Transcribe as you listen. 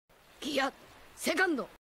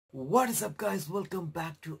What is up, guys? Welcome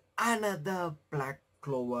back to another Black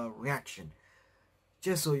Clover reaction.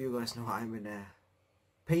 Just so you guys know, I'm in a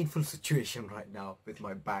painful situation right now with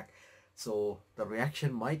my back, so the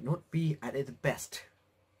reaction might not be at its best.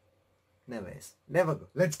 Never is. Never go.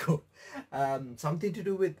 Let's go. Something to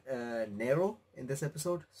do with Nero in this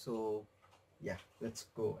episode. So yeah, let's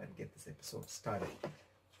go and get this episode started.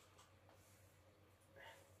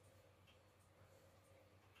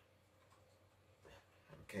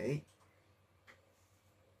 Okay.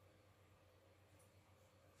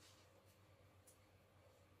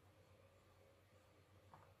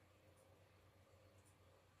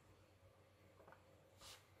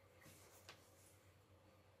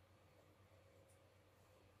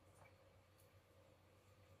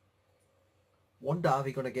 Wonder are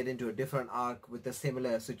we gonna get into a different arc with a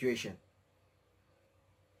similar situation?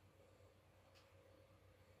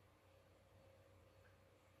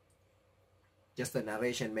 Just the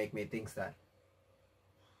narration make me think that.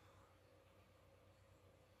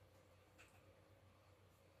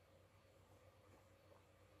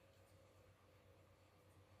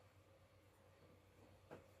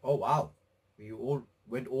 Oh wow, we all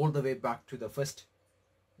went all the way back to the first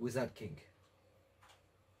Wizard King.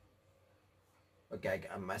 Okay,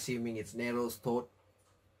 I'm assuming it's Nero's thought.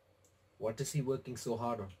 What is he working so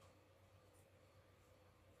hard on?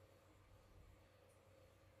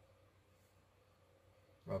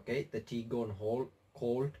 Okay, the tea gone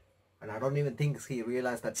cold, and I don't even think he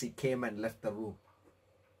realized that she came and left the room.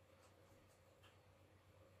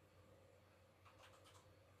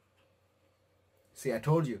 See, I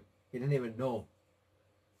told you, he didn't even know.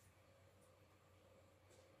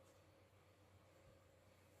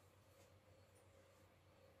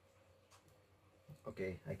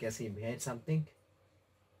 Okay, I guess he made something.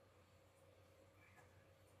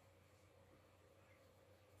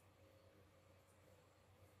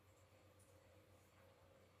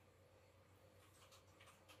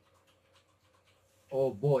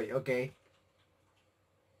 Oh boy, okay.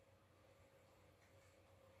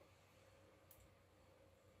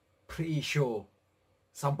 Pretty sure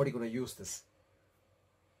somebody gonna use this.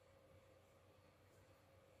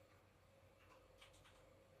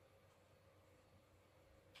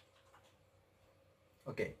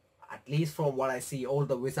 Okay, at least from what I see, all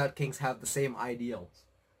the Wizard Kings have the same ideals.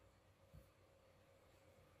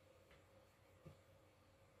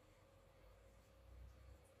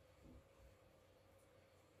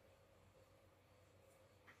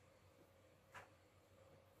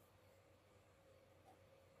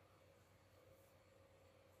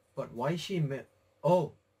 But why is she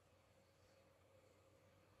oh.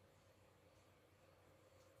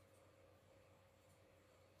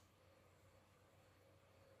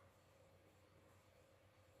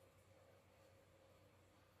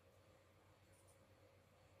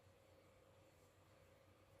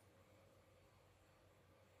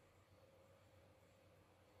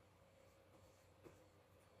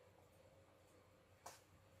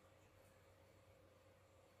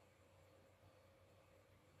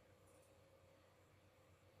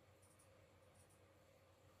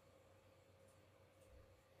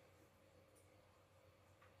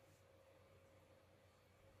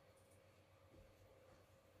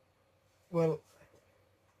 Well,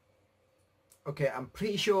 okay, I'm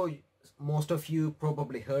pretty sure most of you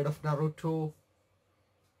probably heard of Naruto.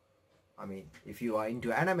 I mean, if you are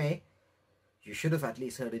into anime, you should have at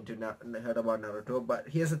least heard about Naruto. But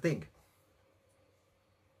here's the thing.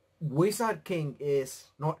 Wizard King is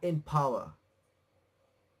not in power.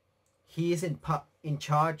 He is in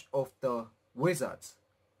charge of the wizards.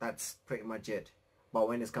 That's pretty much it. But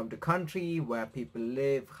when it's come to country, where people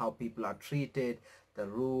live, how people are treated, the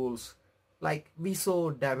rules, like we saw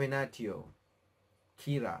Davinatio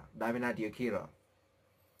Kira.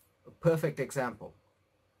 A perfect example.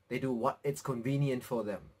 They do what it's convenient for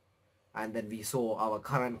them. And then we saw our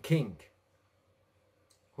current king,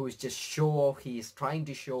 who is just show off. He's trying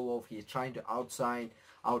to show off. He's trying to outshine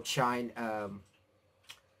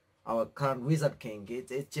our current Wizard King.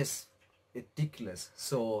 It's just ridiculous.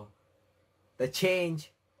 So the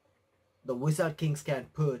change the Wizard Kings can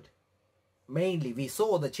put, mainly we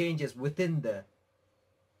saw the changes within the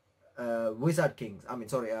Wizard Kings.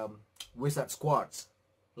 Wizard squads,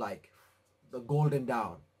 like the Golden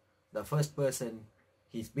Dawn. The first person,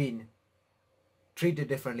 he's been treated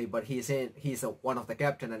differently, but he's one of the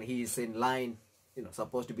captain, and he's in line,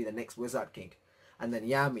 supposed to be the next Wizard King. And then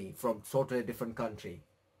Yami from totally different country.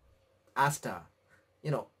 Asta,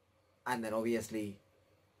 and then obviously,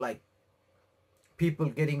 like, people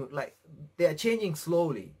getting, like, they are changing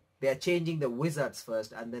slowly. They are changing the wizards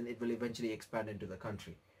first, and then it will eventually expand into the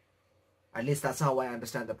country. At least that's how I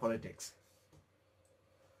understand the politics.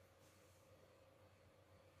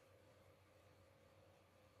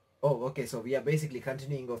 Oh, okay, so we are basically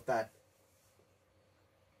continuing of that.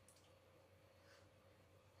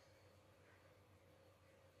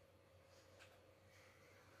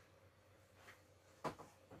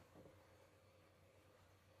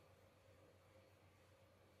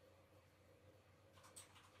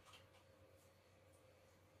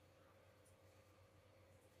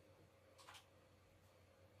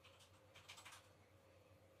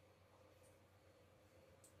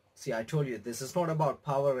 See, I told you, this is not about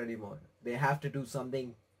power anymore. They have to do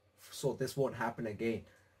something so this won't happen again.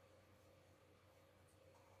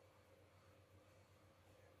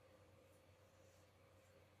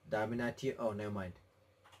 Dominati, oh, never mind.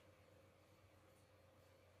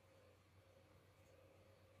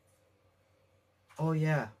 Oh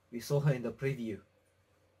yeah, we saw her in the preview.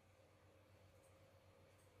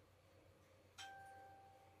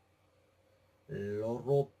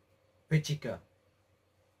 Loro Pichica.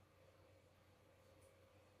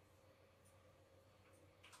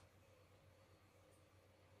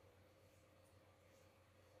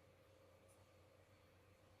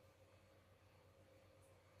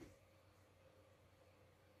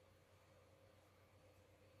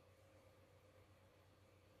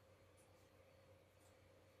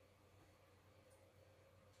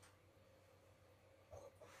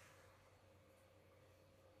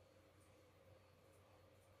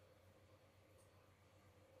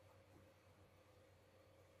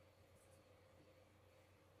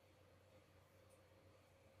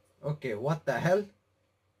 Okay, what the hell?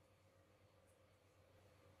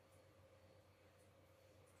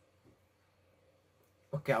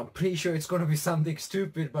 Okay, I'm pretty sure it's gonna be something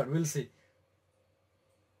stupid, but we'll see.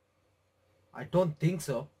 I don't think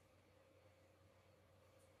so.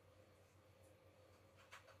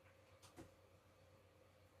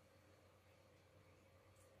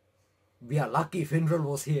 We are lucky Finral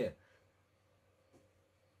was here.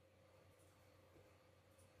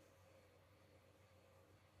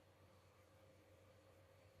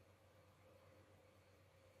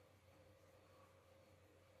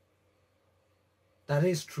 That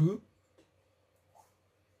is true.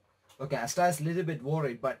 Okay, Asta is a little bit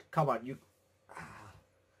worried, but come on, you...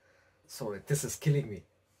 Sorry, this is killing me.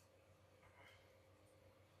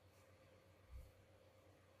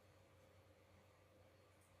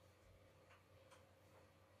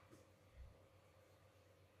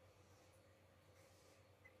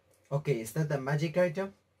 Okay, is that the magic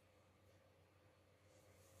item?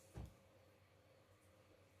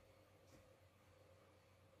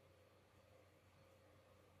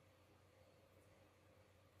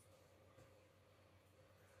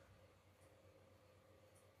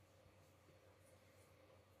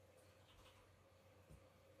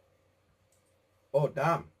 Oh,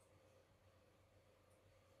 damn.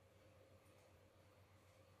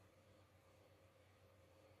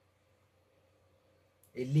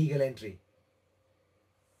 Illegal entry.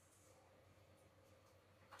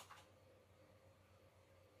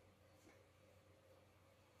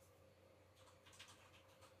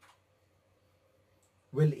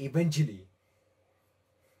 Will eventually.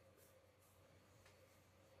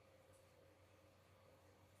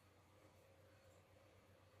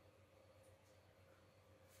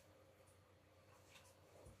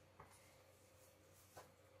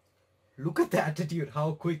 Look at the attitude,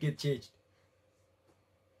 how quick it changed.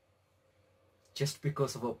 Just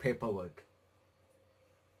because of her paperwork.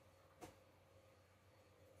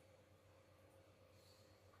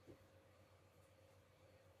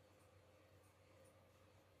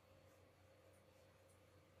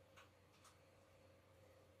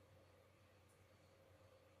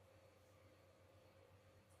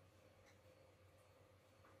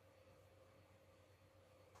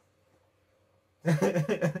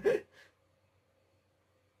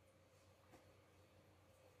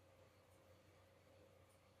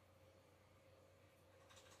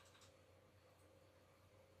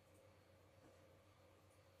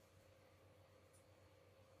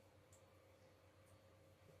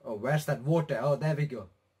 Oh, where's that water? Oh, there we go.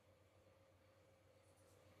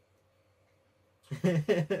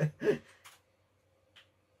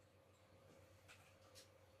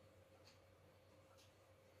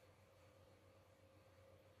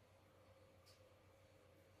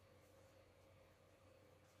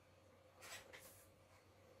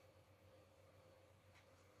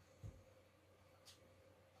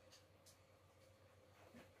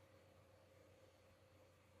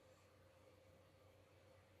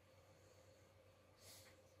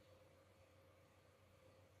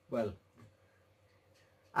 Well,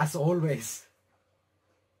 as always.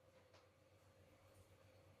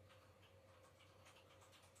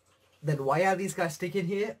 Then why are these guys sticking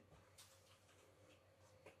here?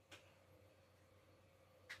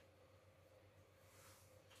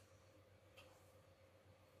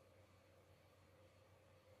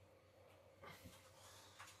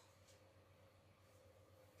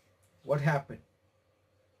 What happened?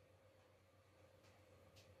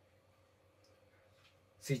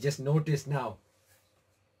 She just noticed now.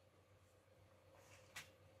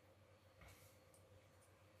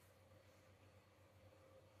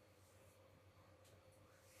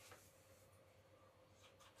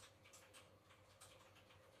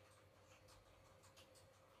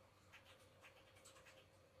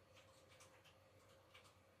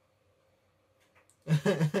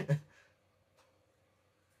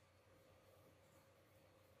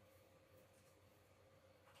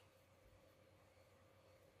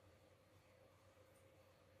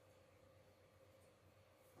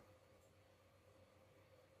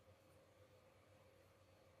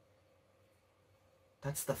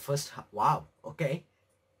 That's the first. Wow. Okay.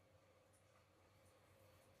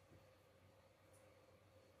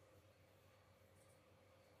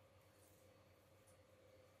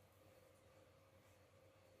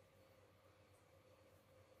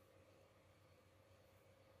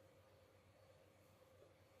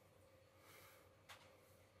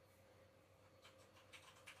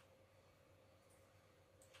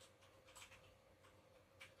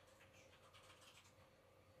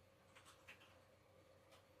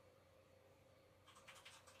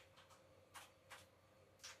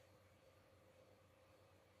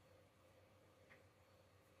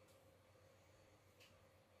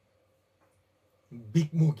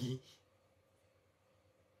 Big Moogie.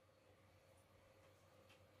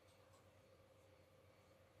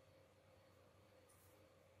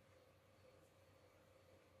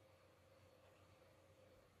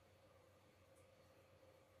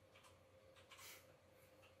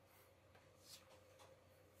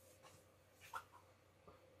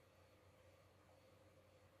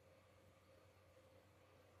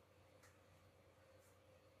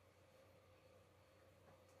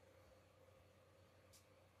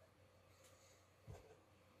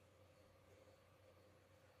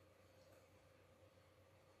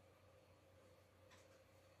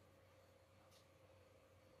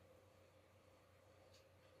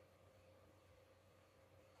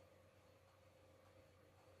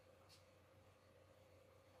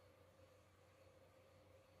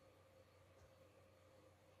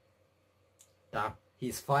 Damn.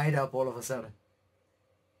 He's fired up all of a sudden.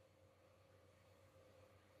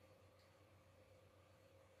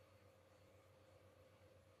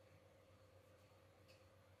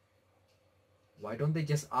 Why don't they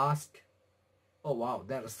just ask? Oh wow,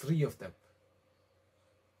 there are 3 of them.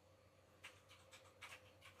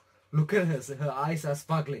 Look at her eyes are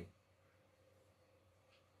sparkling.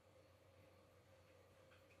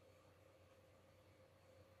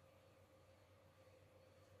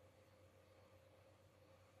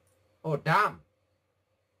 Oh damn.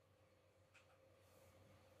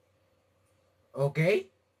 Okay.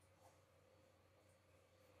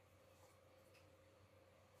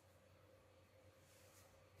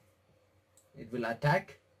 It will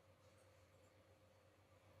attack.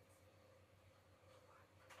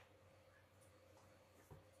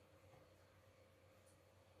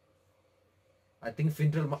 I think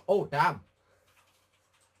Finral. Oh damn.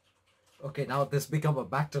 Okay, now this become a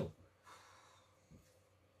battle.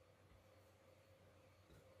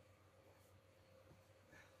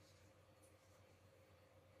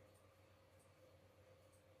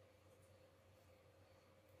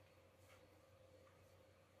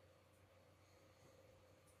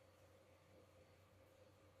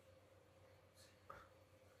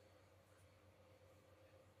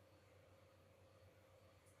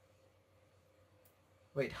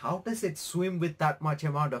 Wait, how does it swim with that much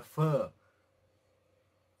amount of fur?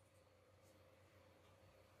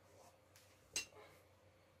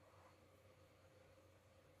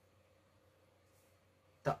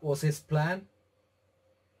 That was his plan?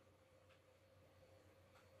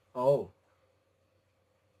 Oh.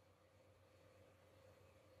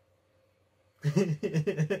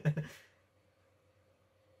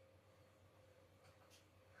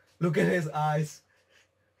 Look at his eyes.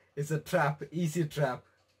 It's a trap, easy trap.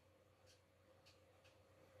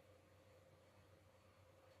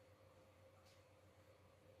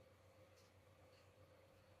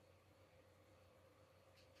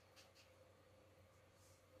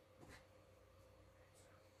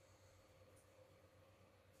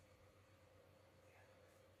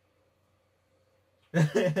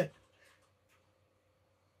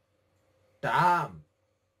 Damn.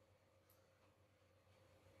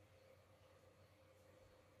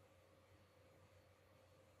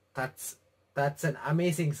 That's an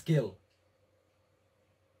amazing skill.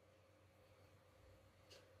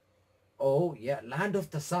 Oh yeah, Land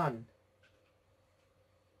of the Sun.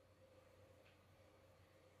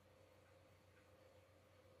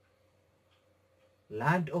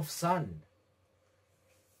 Land of Sun.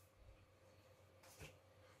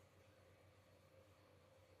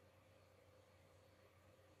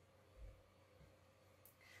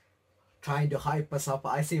 Trying to hype us up.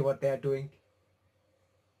 I see what they're doing.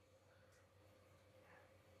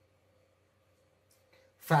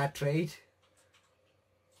 Fair trade.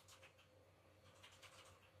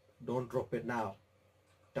 Don't drop it now.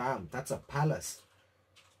 Damn, that's a palace.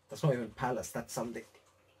 That's not even palace, that's something.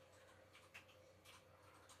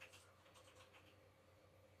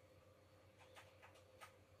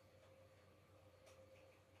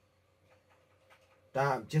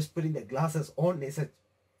 Damn, just putting the glasses on is a...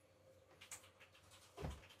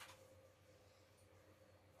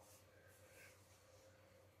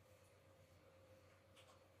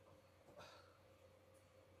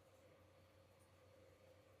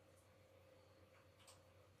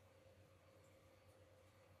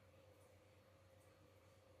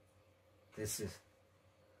 This is...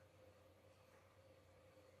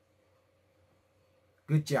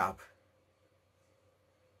 Good job.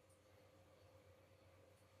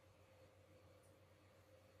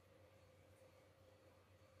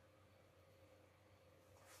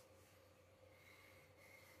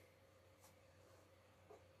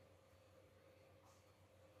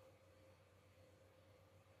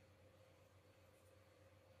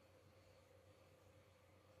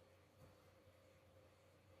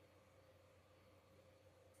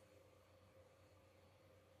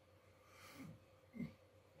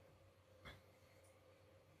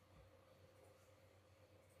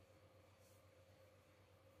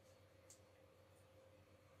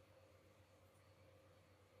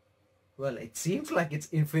 Well, it seems like it's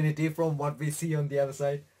infinity from what we see on the other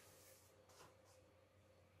side.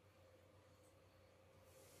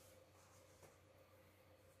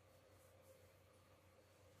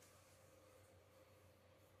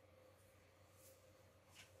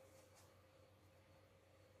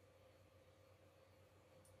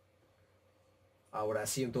 I would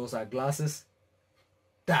assume those are glasses.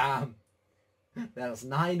 Damn! There's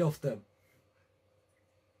 9 of them.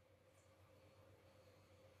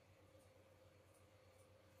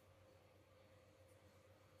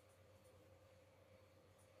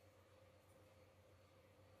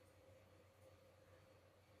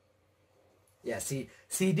 Yeah, she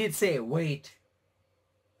did say wait.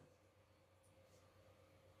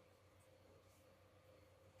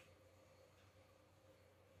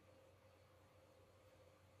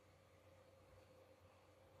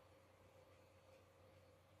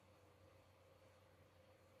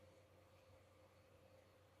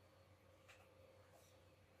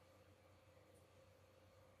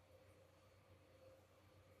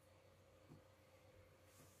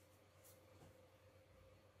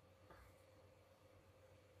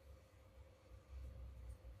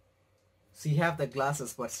 She have the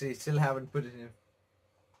glasses, but she still haven't put it in.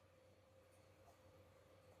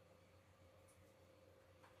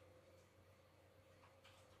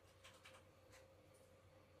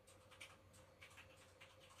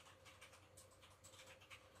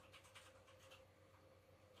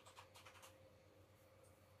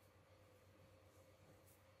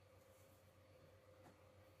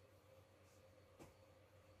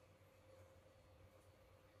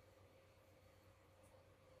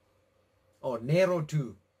 Oh, Nero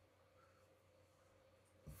too.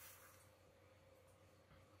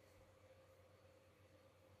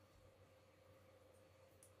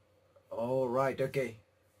 Oh, right, okay.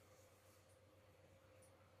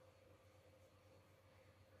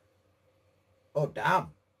 Oh, damn.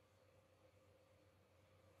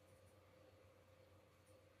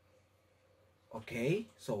 Okay,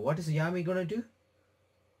 so what is Yami gonna do?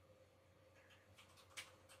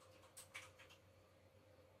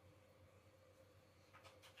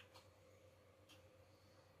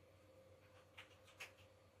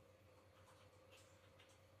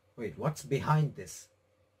 Wait, what's behind this?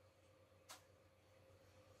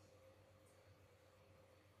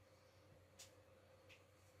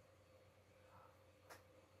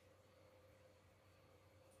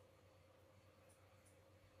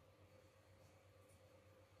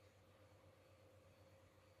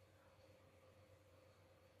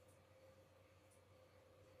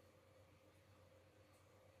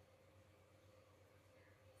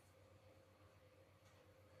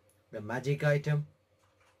 The magic item?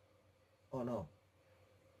 Oh no.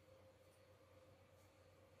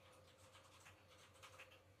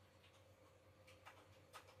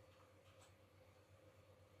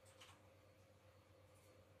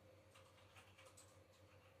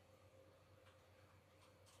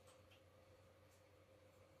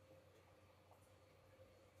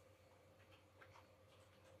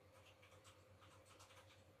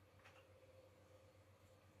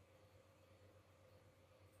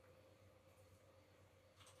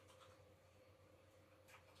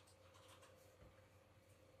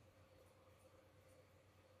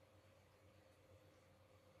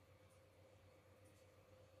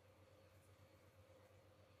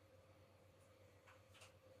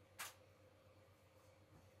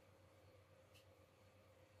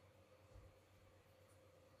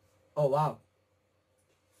 Oh wow.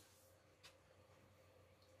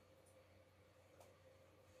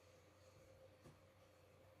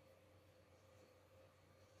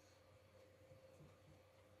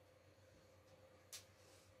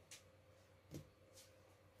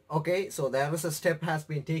 Okay, so there is a step has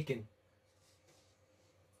been taken.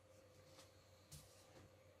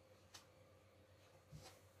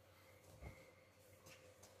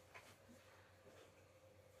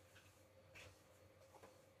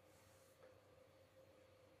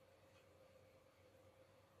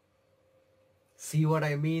 See what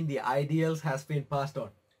I mean? The ideals has been passed on.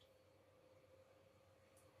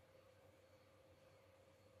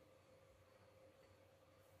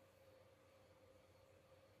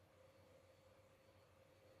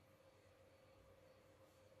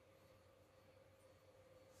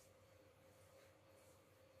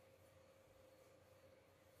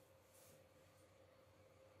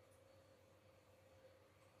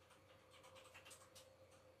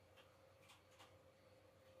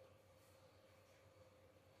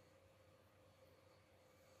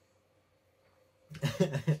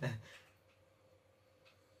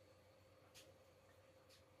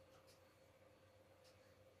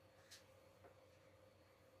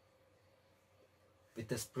 With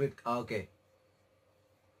the spirit, okay.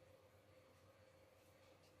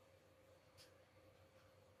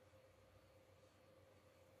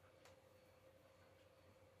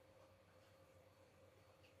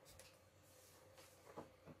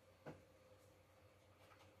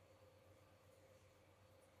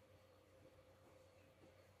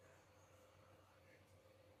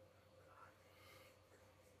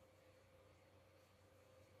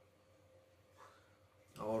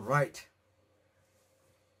 All right.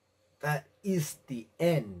 That is the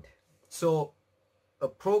end. So a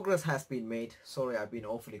progress has been made. Sorry, I've been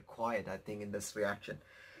awfully quiet, I think, in this reaction.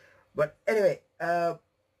 But anyway,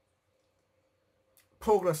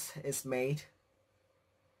 progress is made.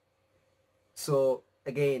 So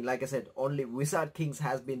again, like I said, only Wizard Kings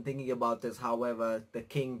has been thinking about this. However, the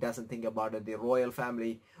king doesn't think about it. The royal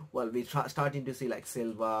family, well, we're starting to see like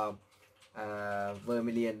Silva,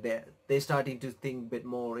 Vermilion, they're starting to think a bit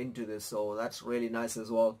more into this. So that's really nice as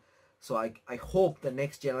well. So I hope the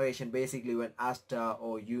next generation, basically when Asta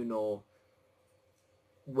or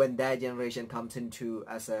when that generation comes into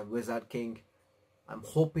as a Wizard King, I'm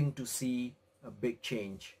hoping to see a big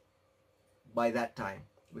change by that time,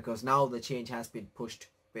 because now the change has been pushed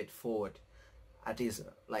a bit forward, at least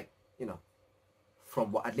like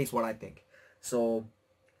from at least what I think. So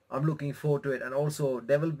I'm looking forward to it. And also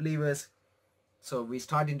Devil Believers, so we're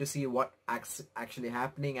starting to see what actually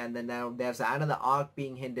happening, and then now there's another arc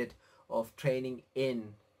being hinted of training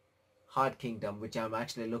in Heart Kingdom, which I'm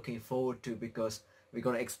actually looking forward to, because we're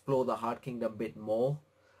going to explore the Heart Kingdom a bit more.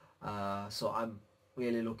 So I'm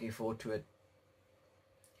really looking forward to it.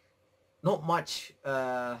 Not much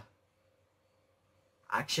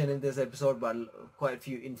action in this episode, but quite a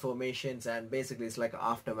few informations, and basically it's like an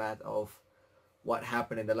aftermath of what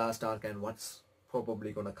happened in the last arc and what's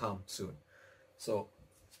probably gonna come soon. So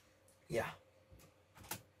yeah,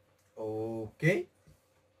 okay.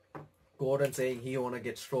 Gordon saying he wanna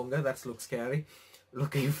get stronger, that looks scary.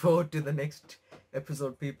 Looking forward to the next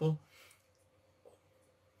episode, people.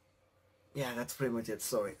 Yeah, that's pretty much it.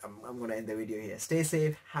 Sorry, I'm gonna end the video here. Stay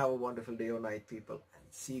safe, have a wonderful day or night, people, and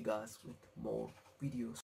see you guys with more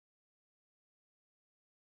videos.